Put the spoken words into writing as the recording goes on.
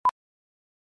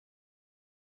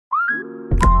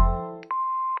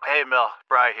Hey, Mel.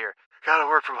 Bri here. Gotta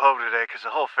work from home today because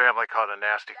the whole family caught a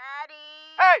nasty... Daddy!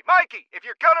 Hey, Mikey! If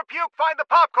you're gonna puke, find the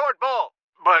popcorn bowl!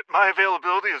 But my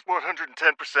availability is 110%.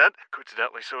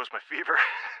 Coincidentally, so is my fever.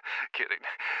 Kidding.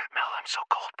 Mel, I'm so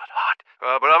cold but hot.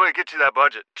 But I'm gonna get you that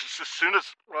budget just as soon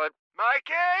as...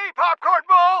 Mikey! Popcorn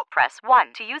bowl! Press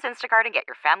 1 to use Instacart and get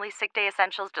your family's sick day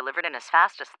essentials delivered in as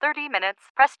fast as 30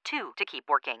 minutes. Press 2 to keep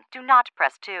working. Do not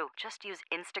press 2. Just use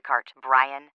Instacart,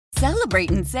 Brian.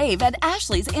 Celebrate and save at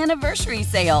Ashley's Anniversary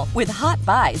Sale. With Hot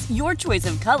Buys, your choice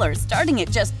of colors starting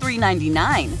at just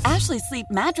 $3.99. Ashley Sleep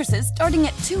mattresses starting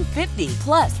at $2.50.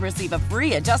 Plus, receive a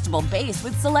free adjustable base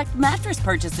with select mattress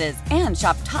purchases. And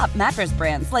shop top mattress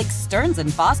brands like Stearns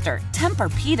 & Foster,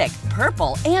 Tempur-Pedic,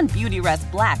 Purple, and Beautyrest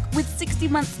Black with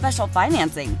 60-month special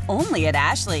financing. Only at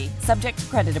Ashley. Subject to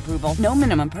credit approval. No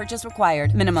minimum purchase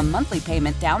required. Minimum monthly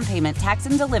payment, down payment, tax,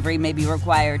 and delivery may be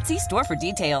required. See store for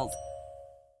details.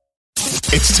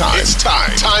 It's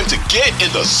time to get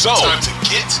in the zone. Time to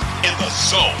get in the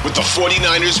zone with the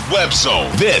 49ers web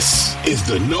zone. This is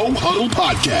the No Huddle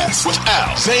Podcast with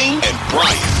Al, Zane, and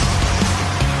Brian.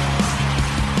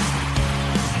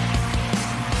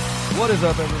 What is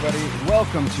up, everybody?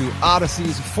 Welcome to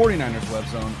Odyssey's 49ers web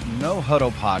zone No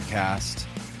Huddle Podcast.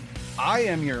 I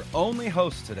am your only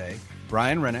host today,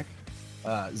 Brian Rennick.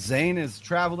 Zane is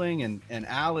traveling, and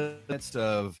Al is in the midst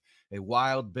of a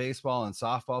wild baseball and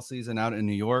softball season out in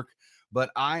New York. But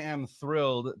I am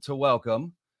thrilled to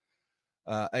welcome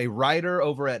a writer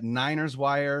over at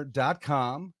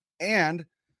NinersWire.com and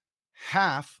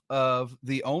half of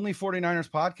the only 49ers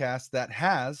podcast that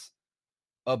has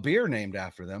a beer named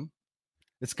after them.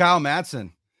 It's Kyle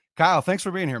Madsen. Kyle, thanks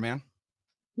for being here, man.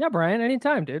 Yeah, Brian,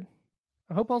 anytime, dude.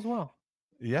 I hope all's well.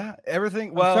 Yeah,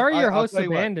 everything. Well, I'm sorry your host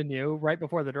abandoned you right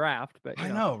before the draft, but I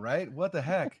know, right? What the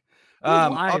heck?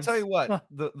 I'll tell you what,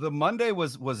 the Monday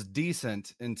was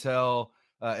decent until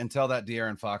that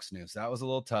De'Aaron Fox news. That was a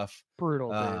little tough. Brutal,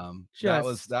 dude.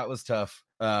 That was tough.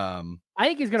 I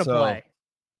think he's gonna play.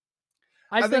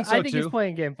 I think he's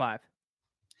playing game 5.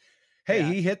 Hey, yeah.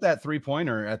 He hit that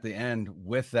 3-pointer at the end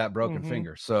with that broken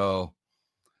finger. So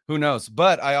who knows?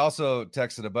 But I also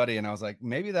texted a buddy and I was like,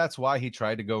 maybe that's why he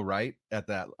tried to go right at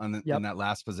that in that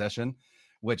last possession,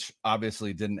 which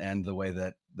obviously didn't end the way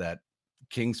that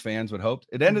Kings fans would hope.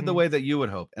 It ended the way that you would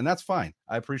hope, and that's fine.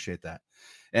 I appreciate that.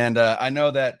 And I know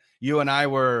that you and I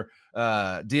were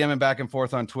DMing back and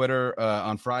forth on Twitter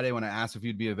on Friday when I asked if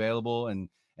you'd be available, and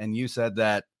you said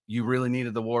that you really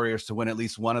needed the Warriors to win at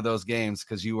least one of those games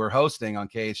because you were hosting on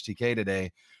KHTK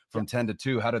today from 10 to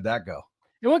 2. How did that go?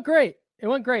 It went great.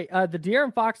 The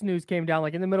De'Aaron Fox news came down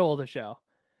like in the middle of the show.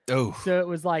 Oh, so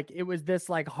it was this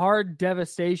like hard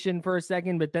devastation for a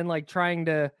second, but then like trying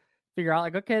to figure out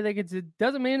like, okay, it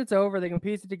doesn't mean it's over. They can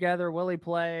piece it together. Will he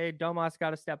play? Domas got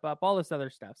to step up, all this other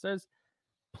stuff. So there's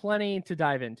plenty to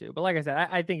dive into, but like I said,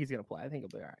 I think he's going to play. I think he'll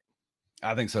be all right.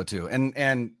 I think so too.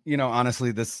 And, you know,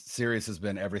 honestly, this series has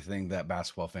been everything that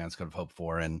basketball fans could have hoped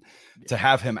for. And to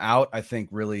have him out, I think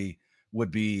really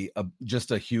would be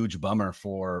just a huge bummer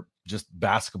for just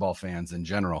basketball fans in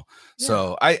general. Yeah.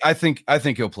 So I think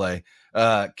he'll play.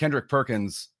 Kendrick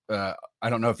Perkins, I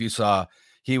don't know if you saw,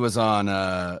 he was on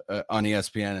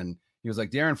ESPN and he was like,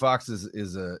 De'Aaron Fox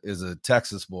is a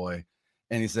Texas boy.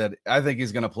 And he said, I think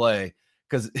he's going to play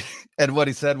and what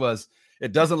he said was,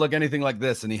 it doesn't look anything like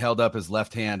this. And he held up his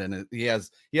left hand and he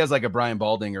has like a Brian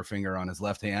Baldinger finger on his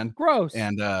left hand. Gross.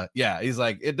 And he's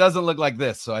like, it doesn't look like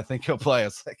this. So I think he'll play.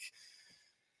 It's like,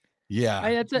 yeah.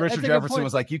 Richard Jefferson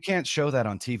was like, you can't show that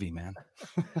on TV, man.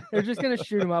 They're just going to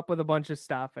shoot him up with a bunch of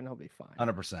stuff and he'll be fine.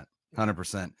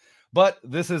 100%. But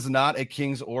this is not a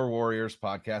Kings or Warriors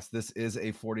podcast. This is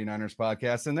a 49ers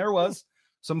podcast. And there was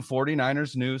some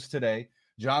 49ers news today.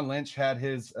 John Lynch had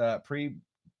his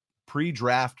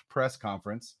pre-draft press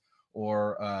conference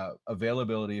or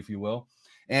availability, if you will.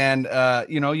 And,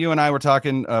 you and I were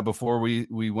talking before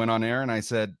we went on air, and I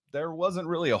said there wasn't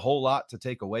really a whole lot to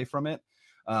take away from it.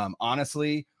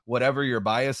 Honestly, whatever your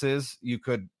bias is, you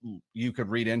could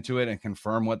read into it and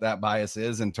confirm what that bias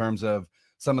is in terms of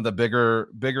some of the bigger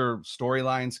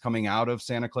storylines coming out of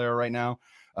Santa Clara right now.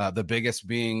 The biggest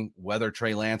being whether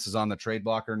Trey Lance is on the trade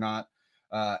block or not.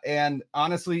 And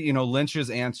honestly, Lynch's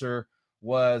answer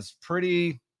was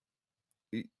pretty,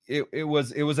 it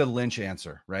was a Lynch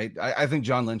answer, right? I think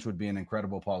John Lynch would be an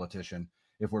incredible politician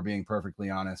if we're being perfectly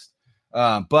honest.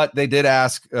 But they did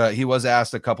ask, he was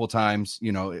asked a couple times,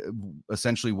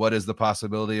 essentially what is the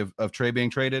possibility of Trey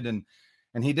being traded? And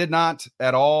he did not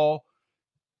at all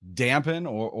dampen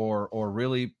or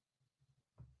really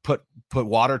put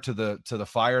water to the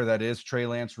fire that is Trey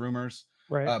Lance rumors.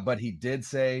 Right. But he did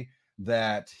say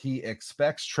that he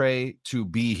expects Trey to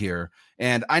be here.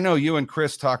 And I know you and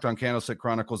Chris talked on Candlestick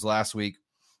Chronicles last week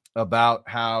about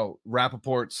how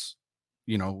Rappaport's,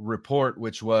 report,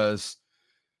 which was,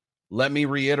 let me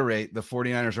reiterate, the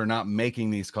 49ers are not making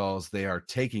these calls. They are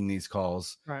taking these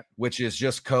calls, right, which is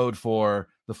just code for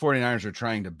the 49ers are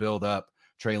trying to build up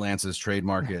Trey Lance's trade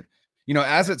market.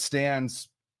 As it stands,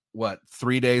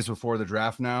 3 days before the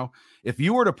draft now, if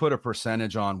you were to put a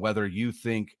percentage on whether you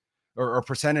think or a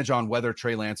percentage on whether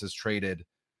Trey Lance is traded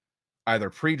either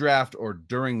pre-draft or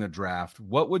during the draft,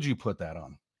 what would you put that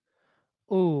on?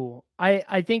 Ooh,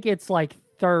 I think it's like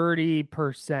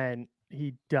 30%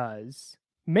 he does.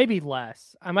 Maybe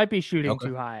less. I might be shooting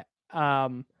too high.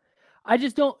 I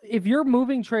just don't. If you're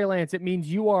moving Trey Lance, it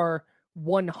means you are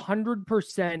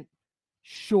 100%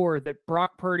 sure that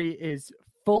Brock Purdy is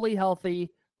fully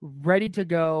healthy, ready to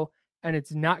go, and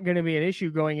it's not going to be an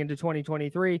issue going into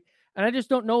 2023. And I just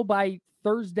don't know by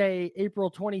Thursday,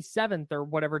 April 27th or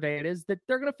whatever day it is that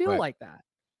they're going to feel like that.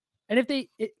 And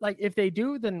if they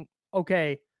do, then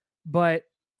okay. But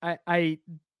I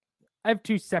have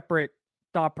two separate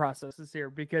thought processes here,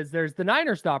 because there's the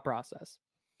Niners thought process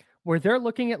where they're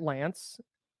looking at Lance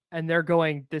and they're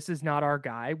going, this is not our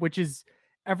guy, which is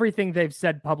everything they've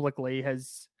said publicly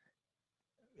has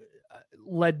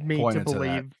led me to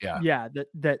believe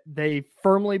that they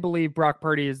firmly believe Brock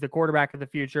Purdy is the quarterback of the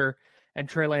future and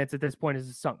Trey Lance at this point is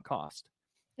a sunk cost.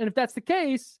 And if that's the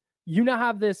case, you now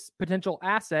have this potential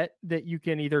asset that you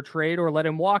can either trade or let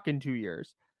him walk in 2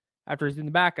 years after he's in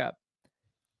the backup.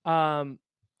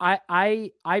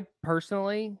 I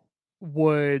personally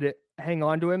would hang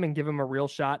on to him and give him a real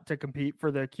shot to compete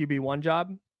for the QB1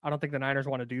 job. I don't think the Niners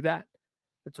want to do that.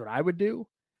 That's what I would do.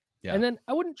 Yeah. And then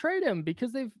I wouldn't trade him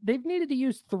because they've needed to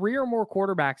use 3 or more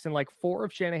quarterbacks in like 4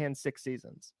 of Shanahan's 6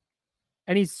 seasons.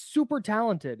 And he's super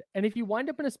talented. And if you wind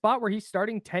up in a spot where he's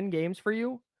starting 10 games for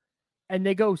you and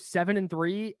they go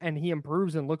 7-3 and he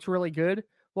improves and looks really good,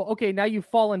 well, okay, now you've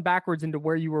fallen backwards into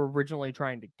where you were originally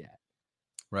trying to get.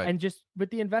 Right. And just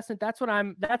with the investment, that's what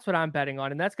I'm betting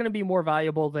on. And that's going to be more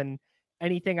valuable than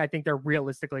anything I think they're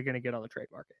realistically going to get on the trade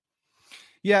market.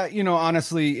 Yeah,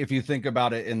 honestly, if you think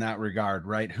about it in that regard,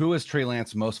 right, who is Trey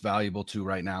Lance most valuable to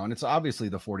right now? And it's obviously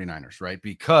the 49ers, right?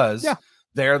 Because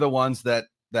they're the ones that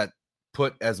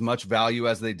put as much value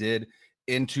as they did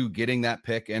into getting that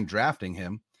pick and drafting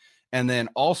him. And then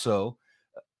also,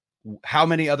 how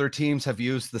many other teams have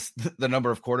used the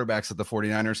number of quarterbacks that the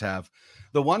 49ers have?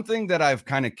 The one thing that I've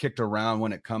kind of kicked around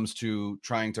when it comes to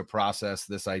trying to process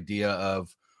this idea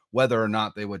of whether or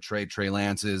not they would trade Trey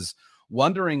Lance is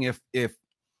wondering if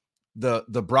the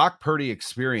Brock Purdy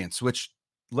experience, which,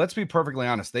 let's be perfectly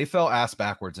honest, they fell ass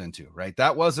backwards into, right?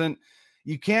 That wasn't,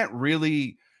 you can't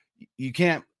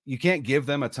give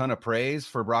them a ton of praise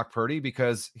for Brock Purdy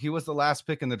because he was the last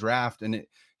pick in the draft. And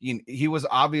he was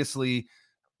obviously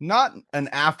not an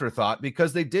afterthought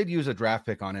because they did use a draft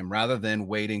pick on him rather than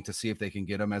waiting to see if they can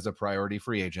get him as a priority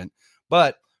free agent.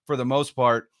 But for the most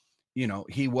part,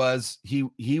 he was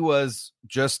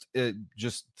just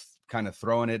kind of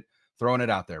throwing it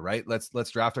out there, right?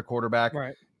 Let's draft a quarterback.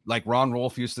 Right. Like Ron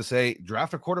Wolf used to say,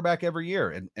 draft a quarterback every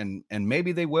year. And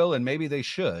maybe they will, and maybe they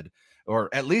should, or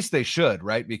at least they should,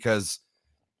 right? Because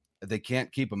they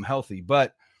can't keep them healthy.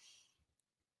 But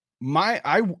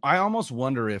I almost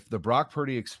wonder if the Brock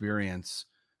Purdy experience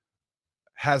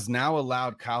has now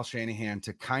allowed Kyle Shanahan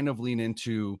to kind of lean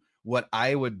into what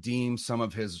I would deem some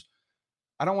of his,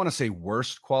 I don't want to say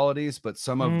worst qualities, but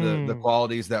some of the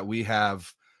qualities that we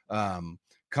have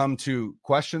come to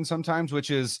question sometimes,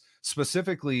 which is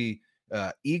specifically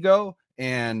ego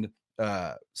and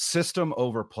system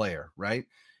over player, right?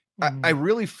 I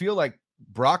really feel like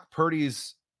Brock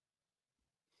Purdy's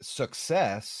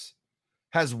success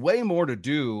has way more to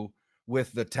do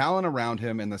with the talent around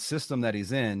him and the system that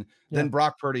he's in than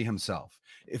Brock Purdy himself.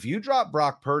 If you drop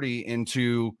Brock Purdy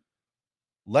into,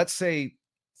 let's say,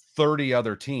 30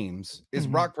 other teams, is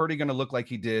Brock Purdy going to look like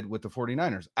he did with the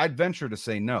 49ers? I'd venture to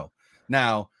say no.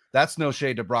 Now, that's no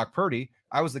shade to Brock Purdy.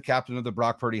 I was the captain of the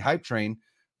Brock Purdy hype train.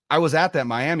 I was at that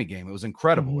Miami game. It was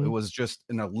incredible. It was just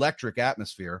an electric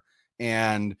atmosphere.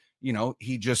 And,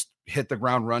 he just hit the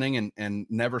ground running and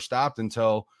never stopped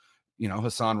until,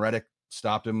 Hassan Reddick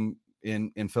stopped him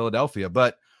in Philadelphia.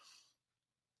 But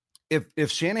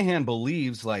if Shanahan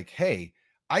believes like, hey,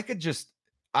 I could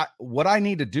what I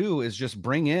need to do is just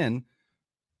bring in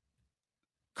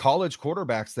college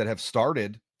quarterbacks that have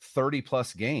started 30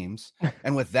 plus games.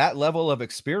 And with that level of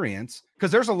experience,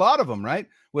 because there's a lot of them, right?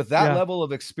 With that level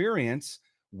of experience,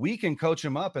 we can coach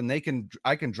them up and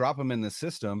I can drop them in the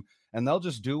system and they'll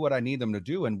just do what I need them to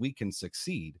do and we can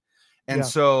succeed. And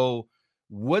so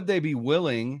would they be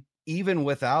willing, even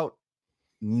without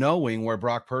knowing where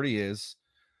Brock Purdy is,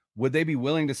 would they be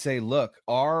willing to say, look,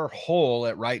 our hole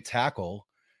at right tackle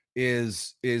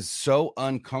is so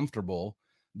uncomfortable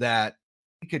that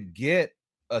we could get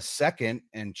a second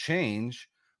and change,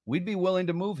 we'd be willing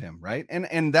to move him, right?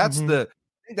 And that's I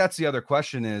think that's the other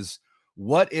question is,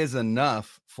 what is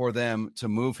enough for them to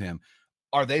move him?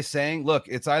 Are they saying, look,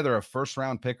 it's either a first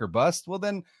round pick or bust? Well,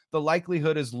 then the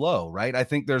likelihood is low, right? I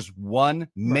think there's one,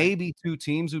 maybe two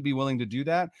teams who'd be willing to do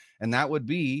that. And that would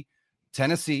be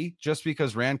Tennessee, just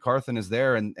because Rand Carthen is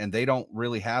there and they don't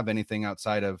really have anything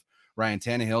outside of Ryan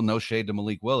Tannehill. No shade to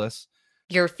Malik Willis.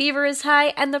 Your fever is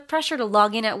high and the pressure to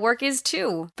log in at work is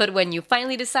too. But when you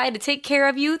finally decide to take care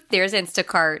of you, there's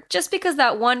Instacart. Just because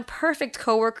that one perfect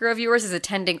coworker of yours is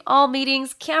attending all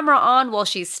meetings, camera on while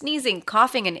she's sneezing,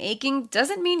 coughing, and aching,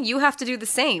 doesn't mean you have to do the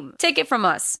same. Take it from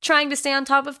us. Trying to stay on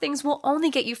top of things will only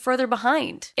get you further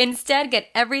behind. Instead, get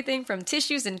everything from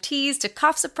tissues and teas to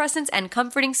cough suppressants and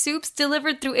comforting soups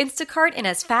delivered through Instacart in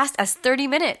as fast as 30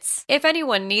 minutes. If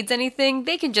anyone needs anything,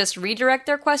 they can just redirect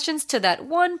their questions to that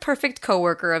one perfect coworker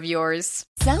of yours.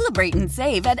 Celebrate and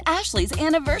save at Ashley's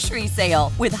Anniversary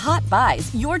Sale. With Hot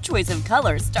Buys, your choice of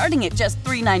colors starting at just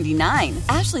 $3.99.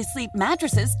 Ashley Sleep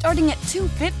mattresses starting at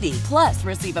 $2.50. Plus,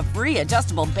 receive a free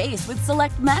adjustable base with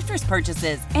select mattress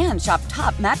purchases. And shop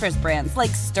top mattress brands like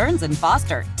Stearns &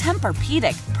 Foster,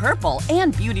 Tempur-Pedic, Purple,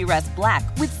 and Beautyrest Black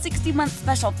with 60-month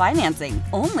special financing.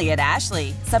 Only at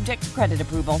Ashley. Subject to credit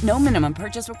approval. No minimum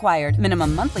purchase required.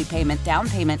 Minimum monthly payment, down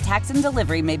payment, tax, and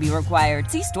delivery may be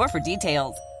required. See store for details.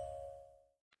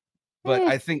 But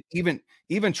I think even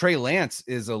Trey Lance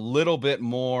is a little bit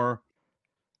more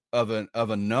of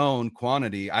a known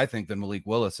quantity, I think, than Malik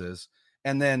Willis is.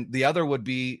 And then the other would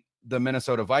be the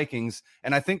Minnesota Vikings.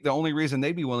 And I think the only reason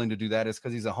they'd be willing to do that is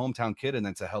because he's a hometown kid, and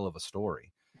that's a hell of a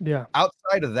story. Yeah.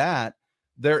 Outside of that,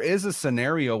 there is a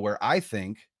scenario where I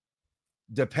think,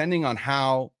 depending on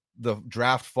how the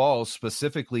draft falls,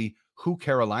 specifically who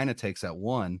Carolina takes at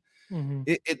 1,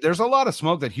 there's a lot of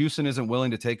smoke that Houston isn't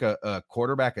willing to take a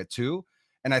quarterback at 2.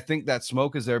 And I think that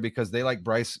smoke is there because they like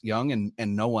Bryce Young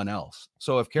and no one else.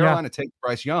 So if Carolina takes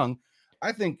Bryce Young,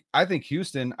 I think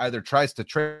Houston either tries to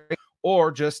trade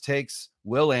or just takes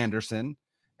Will Anderson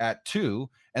at 2.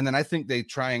 And then I think they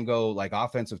try and go like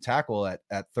offensive tackle at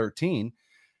 13.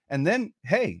 And then,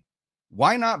 hey,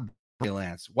 why not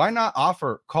Lance? Why not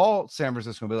call San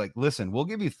Francisco and be like, listen, we'll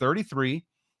give you 33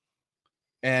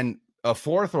 and a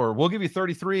fourth, or we'll give you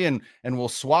 33 and we'll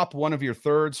swap one of your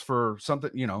thirds for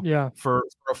something, for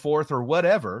a fourth or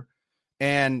whatever.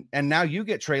 And now you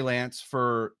get Trey Lance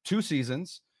for 2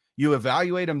 seasons. You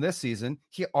evaluate him this season.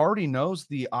 He already knows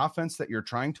the offense that you're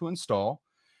trying to install.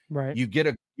 Right. You get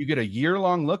a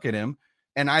year-long look at him,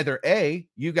 and either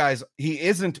he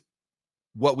isn't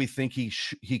what we think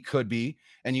he could be,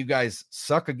 and you guys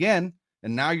suck again,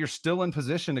 and now you're still in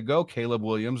position to go Caleb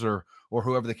Williams or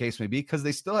whoever the case may be, because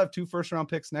they still have 2 first-round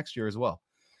picks next year as well.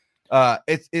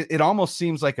 It almost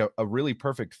seems like a really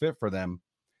perfect fit for them.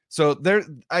 So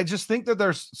I just think that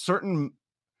there's certain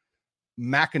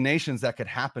machinations that could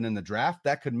happen in the draft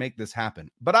that could make this happen.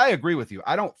 But I agree with you.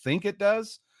 I don't think it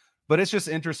does, but it's just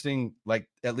interesting. Like,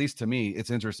 at least to me, it's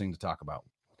interesting to talk about.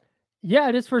 Yeah,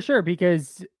 it is for sure,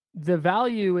 because the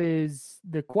value is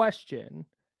the question,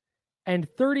 and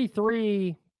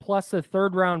 33 plus a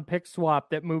 3rd round pick swap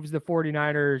that moves the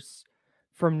 49ers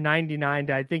from 99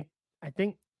 to I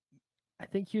think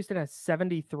Houston has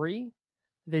 73.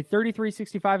 They 33,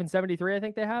 65, and 73. I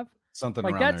think they have something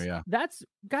like around there. Yeah, that's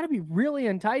got to be really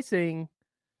enticing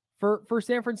for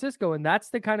San Francisco, and that's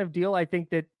the kind of deal I think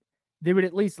that they would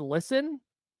at least listen.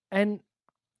 And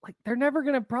like, they're not going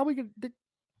to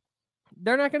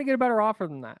get a better offer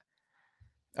than that.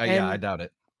 Yeah, I doubt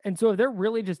it. And so if they're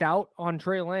really just out on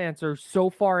Trey Lance or so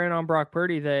far in on Brock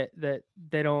Purdy that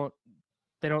they don't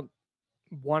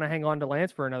want to hang on to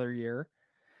Lance for another year,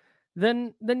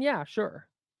 then yeah, sure.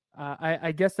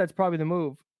 I guess that's probably the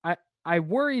move. I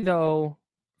worry though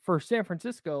for San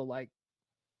Francisco, like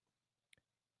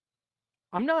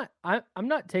I'm not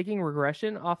taking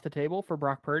regression off the table for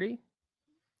Brock Purdy.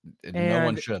 No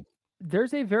one should.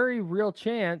 There's a very real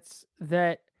chance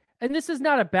that, and this is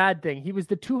not a bad thing, he was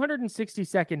the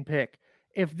 262nd pick.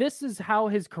 If this is how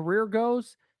his career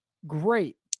goes,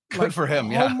 great. Good for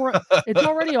him. Yeah. It's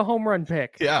already a home run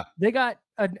pick. Yeah. They got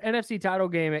an NFC title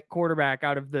game at quarterback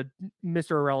out of the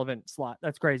Mr. Irrelevant slot.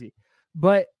 That's crazy.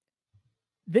 But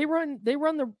they run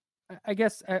the, I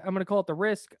guess I'm going to call it the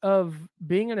risk of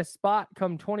being in a spot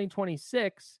come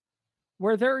 2026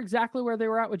 where they're exactly where they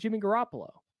were at with Jimmy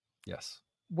Garoppolo. Yes.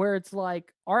 Where it's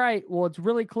like, all right, well, it's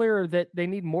really clear that they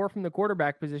need more from the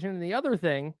quarterback position. And the other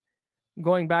thing,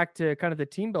 going back to kind of the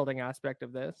team building aspect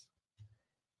of this,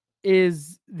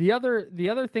 is the other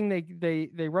thing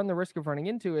they run the risk of running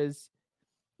into is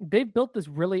they've built this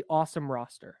really awesome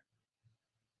roster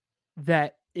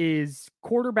that is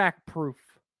quarterback proof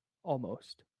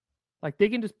almost. Like they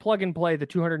can just plug and play the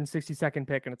 262nd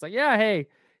pick, and it's like, yeah, hey,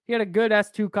 he had a good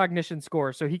S2 cognition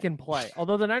score, so he can play.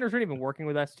 Although the Niners weren't even working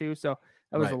with S2, so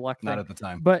that was a luck thing. Not at the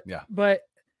time. But yeah. But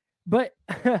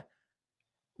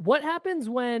what happens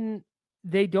when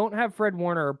they don't have Fred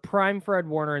Warner or prime Fred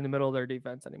Warner in the middle of their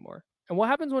defense anymore? And what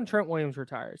happens when Trent Williams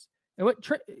retires? And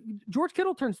George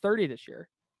Kittle turns 30 this year.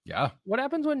 Yeah. What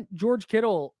happens when George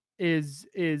Kittle is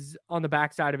on the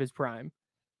backside of his prime?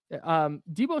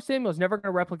 Deebo Samuel's never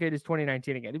going to replicate his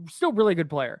 2019 again. He's still a really good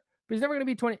player, but he's never going to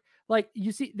be 20. Like,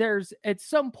 you see, there's at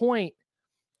some point,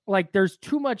 like there's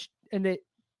too much, and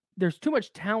there's too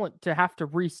much talent to have to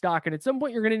restock. And at some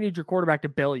point you're going to need your quarterback to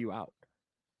bail you out.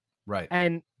 Right.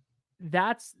 And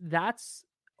that's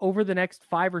over the next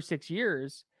 5 or 6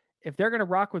 years. If they're going to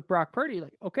rock with Brock Purdy,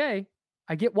 like, okay,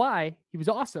 I get why he was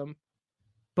awesome,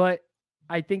 but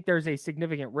I think there's a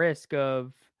significant risk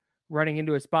of running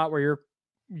into a spot where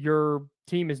your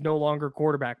team is no longer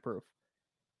quarterback proof,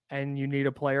 and you need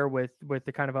a player with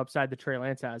the kind of upside that Trey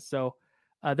Lance has. So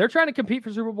they're trying to compete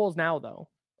for Super Bowls now, though.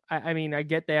 I mean, I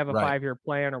get they have a 5-year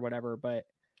plan or whatever, but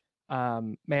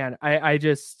man,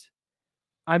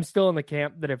 I'm still in the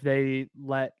camp that if they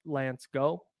let Lance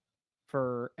go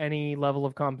for any level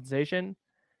of compensation,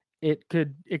 it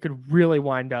could really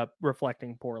wind up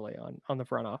reflecting poorly on the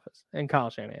front office and Kyle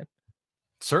Shanahan.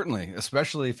 Certainly,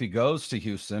 especially if he goes to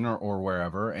Houston or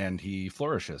wherever and he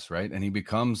flourishes, right? And he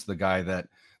becomes the guy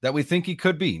that we think he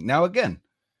could be. Now, again,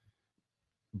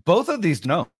 both of these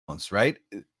knowns, right?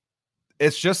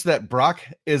 It's just that Brock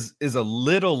is a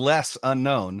little less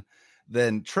unknown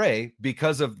than Trey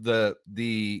because of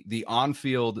the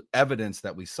on-field evidence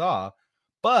that we saw.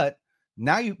 But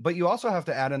you also have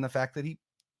to add in the fact that he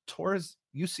tore his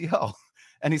UCL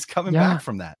and he's coming back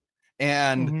from that.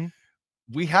 And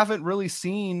we haven't really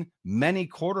seen many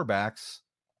quarterbacks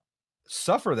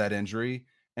suffer that injury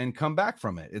and come back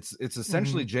from it. It's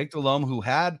essentially Jake Delhomme, who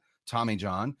had Tommy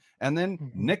John, and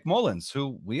then Nick Mullins,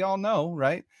 who we all know,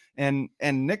 right? And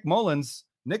Nick Mullins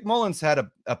had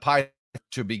a pie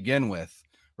to begin with,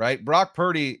 right? Brock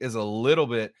Purdy is a little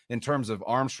bit, in terms of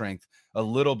arm strength, a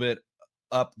little bit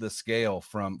up the scale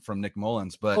from Nick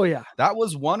Mullins, but that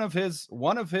was one of his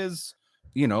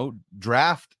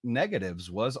draft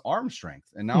negatives was arm strength.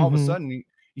 And now all of a sudden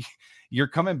you're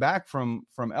coming back from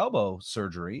elbow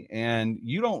surgery and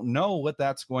you don't know what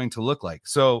that's going to look like.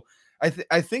 So I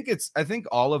think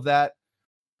all of that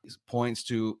points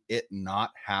to it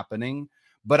not happening,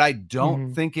 but I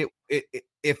don't think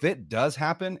if it does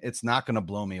happen, it's not going to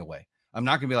blow me away. I'm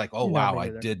not going to be like, oh, wow, I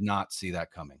did not see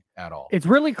that coming at all. It's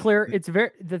really clear.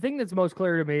 The thing that's most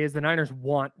clear to me is the Niners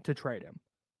want to trade him.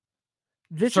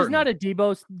 This is not a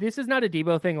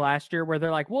Debo thing last year where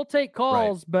they're like, we'll take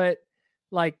calls, but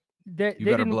like they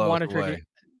didn't want to trade him.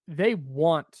 They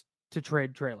want to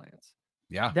trade Trey Lance.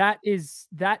 Yeah.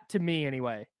 That to me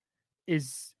anyway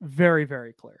is very,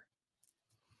 very clear.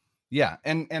 Yeah.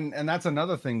 And that's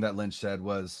another thing that Lynch said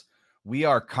was, we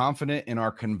are confident in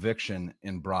our conviction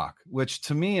in Brock, which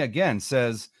to me, again,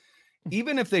 says,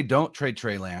 even if they don't trade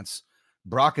Trey Lance,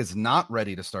 Brock is not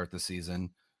ready to start the season.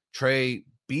 Trey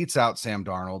beats out Sam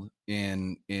Darnold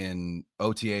in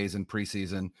OTAs and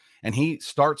preseason, and he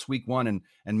starts week 1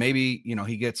 and maybe,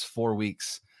 he gets 4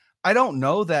 weeks. I don't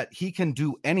know that he can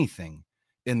do anything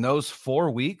in those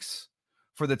 4 weeks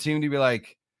for the team to be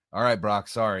like, all right, Brock,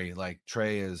 sorry. Like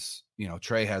Trey has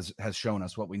shown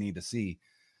us what we need to see.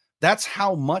 That's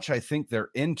how much I think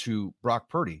they're into Brock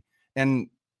Purdy.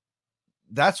 And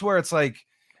that's where it's like,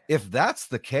 if that's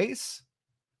the case,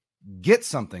 get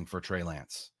something for Trey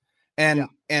Lance. And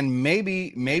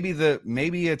maybe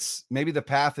the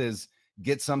path is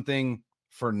get something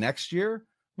for next year,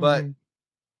 but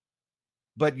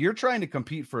you're trying to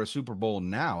compete for a Super Bowl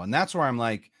now. And that's where I'm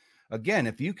like, again,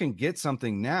 if you can get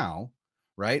something now,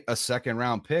 right? A 2nd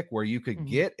round pick where you could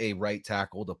get a right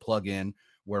tackle to plug in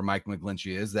where Mike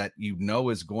McGlinchey is, that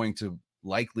is going to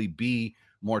likely be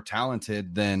more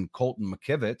talented than Colton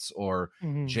McKivitz or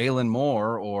Jalen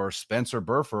Moore or Spencer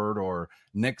Burford or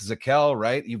Nick Zakelj,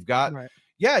 right? You've got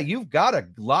a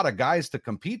lot of guys to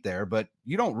compete there, but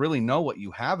you don't really know what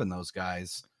you have in those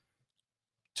guys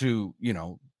to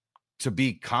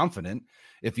be confident.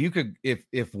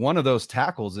 If one of those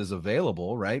tackles is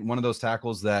available, right? One of those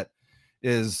tackles that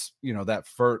is, that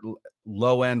for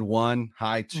low end 1,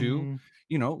 high 2,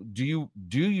 do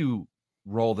you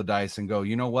roll the dice and go,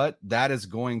 you know what, that is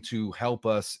going to help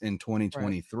us in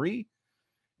 2023.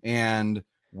 and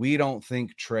we don't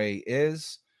think Trey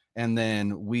is. And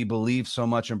then we believe so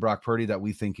much in Brock Purdy that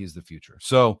we think he's the future.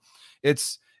 So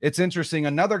it's interesting.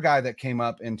 Another guy that came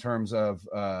up in terms of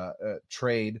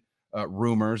trade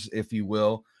rumors, if you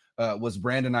will, was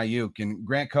Brandon Ayuk. And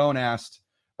Grant Cohn asked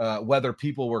whether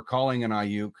people were calling an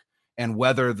Ayuk and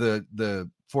whether the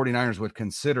 49ers would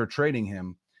consider trading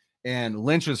him. And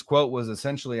Lynch's quote was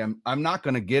essentially, I'm not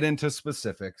going to get into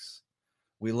specifics.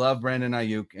 We love Brandon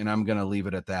Ayuk, and I'm going to leave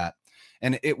it at that.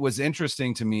 And it was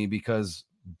interesting to me because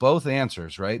both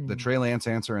answers, right? The Trey Lance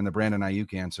answer and the Brandon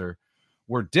Ayuk answer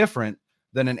were different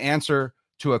than an answer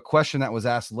to a question that was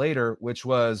asked later, which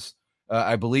was,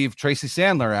 I believe Tracy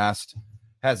Sandler asked,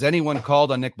 has anyone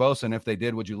called on Nick Bosa? And if they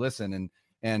did, would you listen?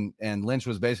 And Lynch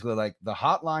was basically like, the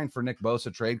hotline for Nick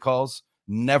Bosa trade calls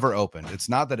never opened. It's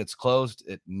not that it's closed.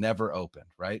 It never opened,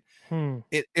 right?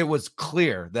 It was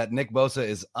clear that Nick Bosa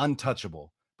is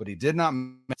untouchable, but he did not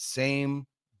make the same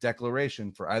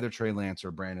declaration for either Trey Lance or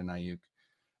Brandon Ayuk.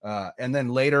 And then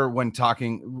later when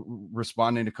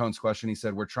responding to Cohn's question, he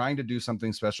said, we're trying to do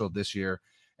something special this year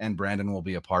and Brandon will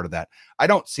be a part of that. I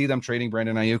don't see them trading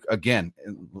Brandon Ayuk again,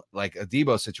 like a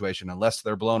Debo situation, unless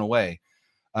they're blown away.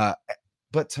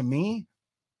 But to me,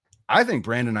 I think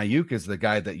Brandon Ayuk is the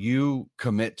guy that you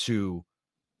commit to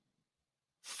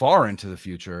far into the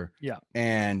future. Yeah.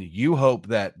 And you hope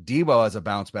that Debo has a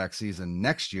bounce back season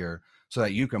next year so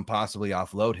that you can possibly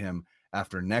offload him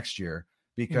after next year.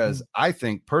 Because I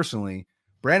think personally,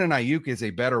 Brandon Ayuk is a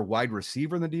better wide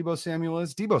receiver than Debo Samuel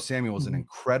is. Debo Samuel is an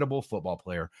incredible football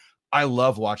player. I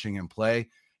love watching him play.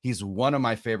 He's one of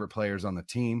my favorite players on the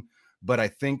team. But I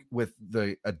think with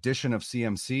the addition of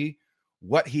CMC,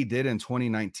 what he did in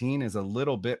 2019 is a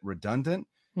little bit redundant.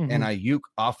 And Ayuk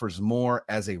offers more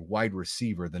as a wide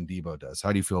receiver than Debo does.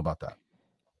 How do you feel about that?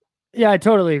 Yeah, I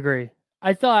totally agree.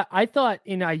 I thought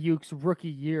in Ayuk's rookie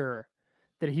year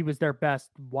that he was their best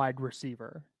wide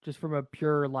receiver, just from a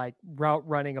pure like route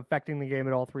running, affecting the game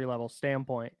at all three levels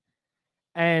standpoint.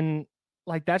 And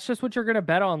like, that's just what you're going to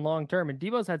bet on long term. And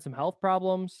Debo's had some health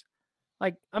problems.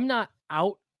 Like, I'm not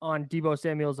out on Debo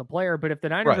Samuel as a player, but if the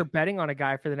Niners are betting on a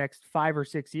guy for the next 5 or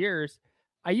 6 years,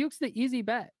 Ayuk's the easy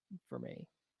bet for me.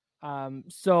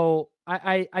 So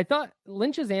I thought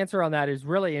Lynch's answer on that is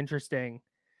really interesting,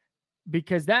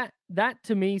 because that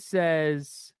to me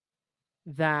says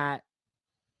that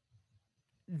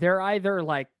they're either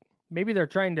like, maybe they're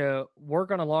trying to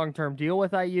work on a long-term deal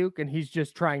with Ayuk and he's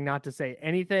just trying not to say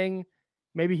anything.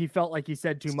 Maybe he felt like he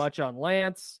said too much on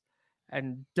Lance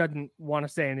and doesn't want to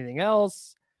say anything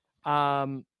else.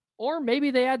 Or maybe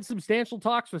they had substantial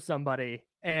talks with somebody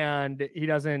and he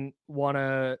doesn't want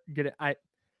to get it. I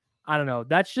don't know.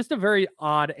 That's just a very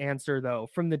odd answer though,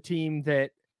 from the team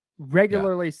that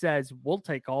regularly says, we'll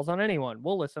take calls on anyone.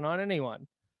 We'll listen on anyone,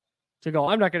 to go,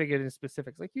 I'm not going to get into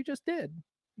specifics like you just did.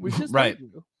 We just told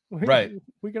you.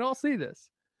 We can all see this.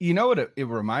 You know what it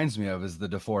reminds me of is the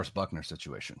DeForest Buckner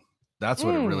situation. That's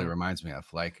what it really reminds me of.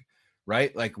 Like,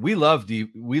 right? Like we love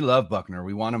Buckner.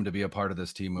 We want him to be a part of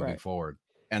this team moving forward.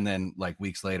 And then like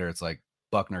weeks later, it's like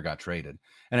Buckner got traded,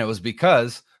 and it was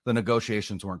because the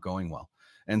negotiations weren't going well.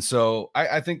 And so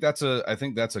I think that's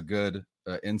a good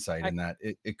insight in that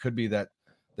it could be that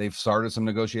they've started some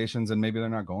negotiations and maybe they're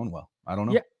not going well. I don't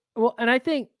know. Yeah. Well, and I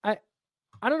think I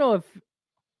don't know if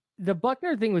the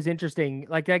Buckner thing was interesting.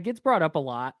 Like that gets brought up a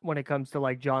lot when it comes to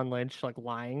like John Lynch, like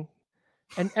lying,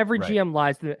 and every GM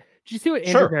lies to the. Did you see what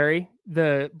Andrew Berry,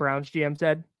 the Browns GM,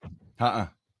 said?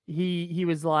 He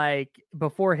was like,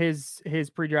 before his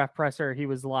pre-draft presser, he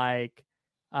was like,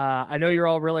 I know you're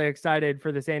all really excited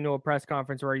for this annual press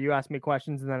conference where you ask me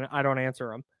questions and then I don't answer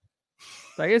them.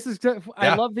 So I guess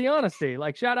I love the honesty.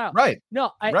 Like, shout out. Right.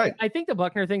 No, I think the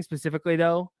Buckner thing specifically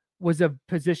though was a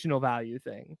positional value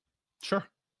thing. Sure.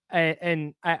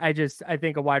 And I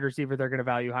think a wide receiver they're going to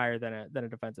value higher than a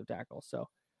defensive tackle. So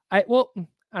I don't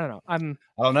know. I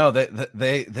don't know.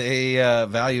 They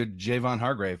valued Javon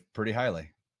Hargrave pretty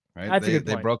highly. Right. That's a good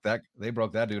point. They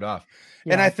broke that dude off.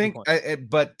 Yeah, and I think,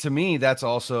 but to me, that's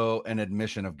also an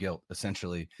admission of guilt,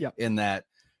 essentially, in that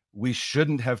we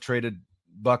shouldn't have traded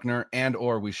Buckner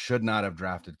or we should not have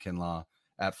drafted Kinlaw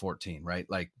at 14. Right.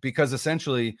 Like, because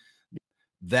essentially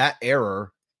that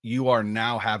error you are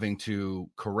now having to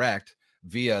correct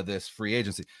via this free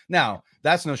agency. Now,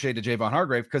 that's no shade to Javon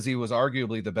Hargrave, because he was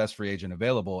arguably the best free agent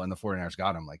available and the 49ers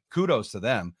got him. Like, kudos to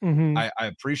them. I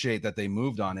appreciate that they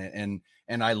moved on it.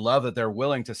 And I love that they're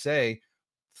willing to say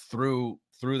through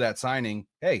that signing,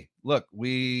 hey, look,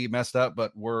 we messed up,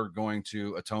 but we're going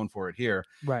to atone for it here.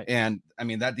 Right. And I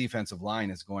mean, that defensive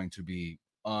line is going to be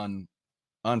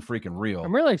unfreaking real.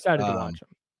 I'm really excited to watch them.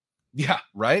 Yeah,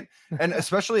 right. And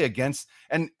especially against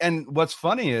and what's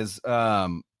funny is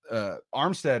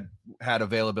Armstead had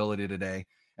availability today,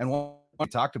 and what we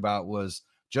talked about was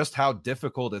just how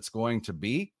difficult it's going to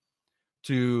be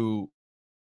to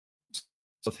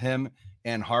with him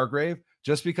and Hargrave,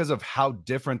 just because of how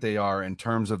different they are in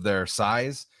terms of their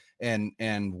size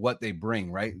and what they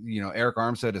bring, right? You know, Eric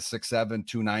Armstead is 6'7",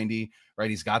 290, right?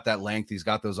 He's got that length, he's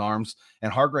got those arms,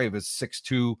 and Hargrave is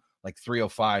 6'2", like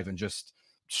 305, and just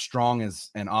strong as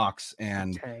an ox.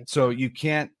 And so you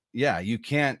can't,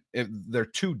 if they're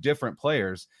two different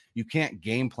players, you can't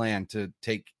game plan to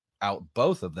take out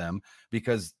both of them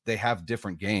because they have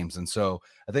different games. And so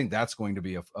I think that's going to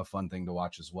be a fun thing to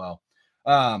watch as well.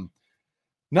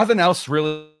 Nothing else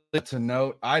really to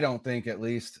note, I don't think, at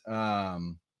least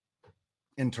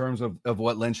in terms of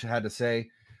what Lynch had to say.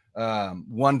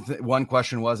 One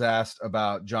question was asked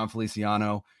about John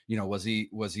Feliciano. You know, was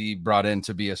he brought in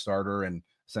to be a starter? And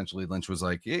essentially Lynch was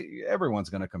like, everyone's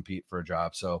going to compete for a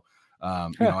job. So,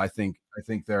 you know, I think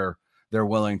they're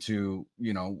willing to,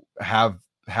 you know, have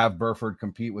Burford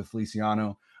compete with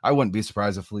Feliciano. I wouldn't be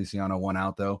surprised if Feliciano won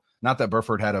out, though. Not that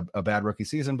Burford had a bad rookie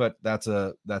season, but that's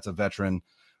a veteran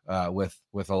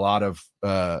with a lot of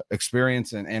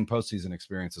experience and postseason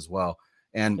experience as well,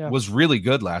 and was really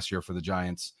good last year for the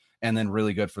Giants, and then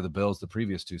really good for the Bills the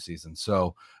previous two seasons.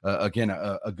 So again,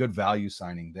 a good value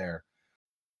signing there.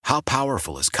 How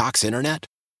powerful is Cox Internet?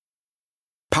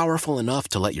 Powerful enough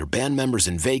to let your band members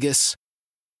in Vegas,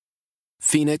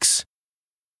 Phoenix,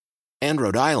 and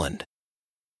Rhode Island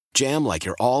jam like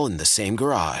you're all in the same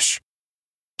garage.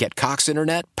 Get Cox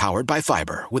Internet powered by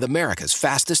fiber with America's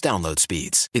fastest download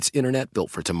speeds. It's internet built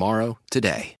for tomorrow,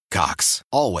 today. Cox,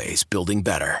 always building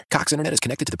better. Cox Internet is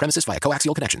connected to the premises via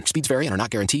coaxial connection. Speeds vary and are not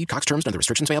guaranteed. Cox terms and other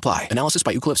restrictions may apply. Analysis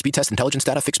by Ookla Speed Test Intelligence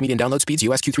Data. Fixed median download speeds.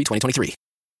 US Q3 2023.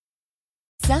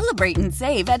 Celebrate and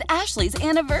save at Ashley's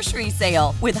Anniversary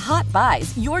Sale. With Hot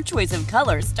Buys, your choice of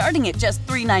colors starting at just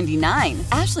 $3.99.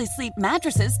 Ashley Sleep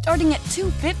mattresses starting at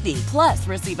 $2.50. Plus,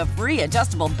 receive a free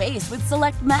adjustable base with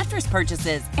select mattress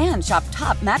purchases. And shop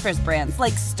top mattress brands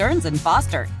like Stearns &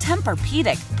 Foster,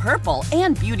 Tempur-Pedic, Purple,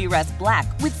 and Beautyrest Black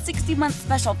with 60-month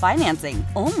special financing.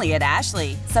 Only at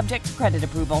Ashley. Subject to credit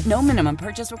approval. No minimum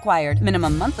purchase required.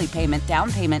 Minimum monthly payment,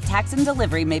 down payment, tax, and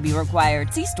delivery may be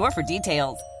required. See store for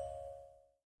details.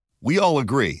 We all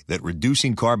agree that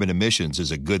reducing carbon emissions is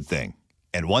a good thing.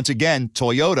 And once again,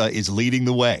 Toyota is leading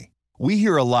the way. We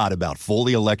hear a lot about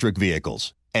fully electric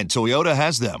vehicles, and Toyota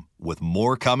has them, with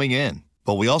more coming in.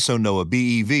 But we also know a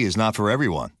BEV is not for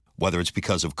everyone, whether it's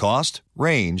because of cost,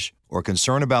 range, or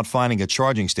concern about finding a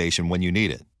charging station when you need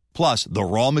it. Plus, the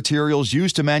raw materials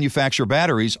used to manufacture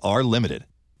batteries are limited.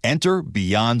 Enter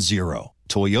Beyond Zero,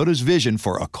 Toyota's vision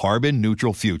for a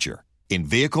carbon-neutral future. In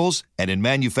vehicles and in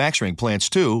manufacturing plants,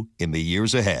 too, in the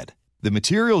years ahead. The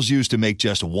materials used to make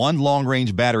just one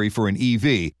long-range battery for an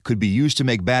EV could be used to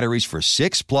make batteries for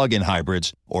 6 plug-in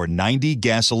hybrids or 90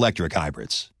 gas-electric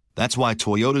hybrids. That's why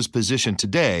Toyota's position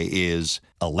today is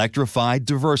electrified,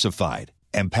 diversified,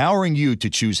 empowering you to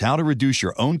choose how to reduce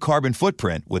your own carbon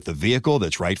footprint with the vehicle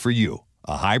that's right for you,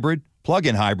 a hybrid,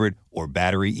 plug-in hybrid, or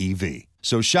battery EV.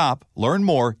 So shop, learn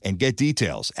more, and get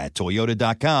details at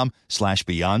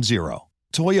toyota.com/beyond zero.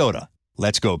 Toyota,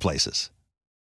 let's go places.